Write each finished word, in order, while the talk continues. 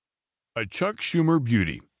A Chuck Schumer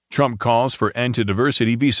Beauty. Trump calls for end to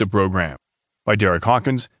diversity visa program. By Derek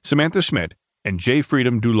Hawkins, Samantha Schmidt, and J.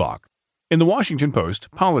 Freedom Duloc. In the Washington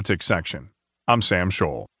Post Politics section. I'm Sam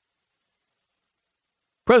Scholl.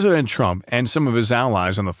 President Trump and some of his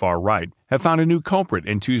allies on the far right have found a new culprit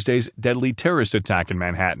in Tuesday's deadly terrorist attack in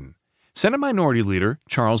Manhattan. Senate Minority Leader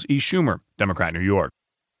Charles E. Schumer, Democrat, New York.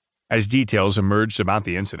 As details emerged about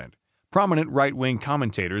the incident, prominent right-wing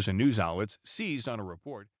commentators and news outlets seized on a report